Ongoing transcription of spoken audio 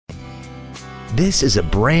This is a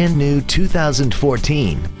brand new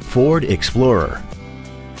 2014 Ford Explorer.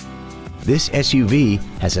 This SUV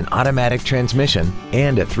has an automatic transmission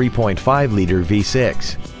and a 3.5-liter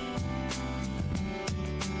V6.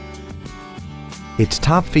 Its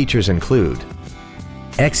top features include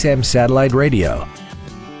XM satellite radio,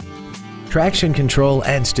 traction control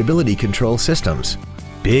and stability control systems,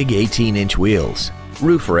 big 18-inch wheels,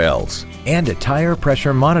 roof rails, and a tire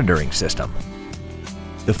pressure monitoring system.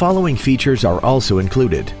 The following features are also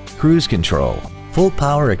included: cruise control, full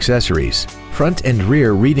power accessories, front and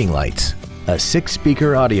rear reading lights, a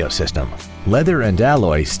 6-speaker audio system, leather and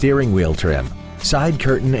alloy steering wheel trim, side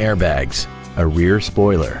curtain airbags, a rear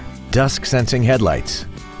spoiler, dusk sensing headlights,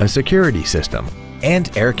 a security system,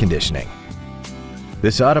 and air conditioning.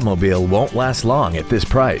 This automobile won't last long at this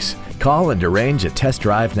price. Call and arrange a test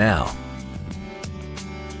drive now.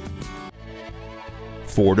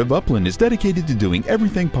 Ford of Upland is dedicated to doing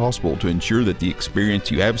everything possible to ensure that the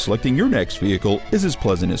experience you have selecting your next vehicle is as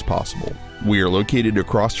pleasant as possible. We are located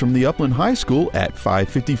across from the Upland High School at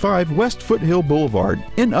 555 West Foothill Boulevard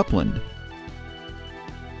in Upland.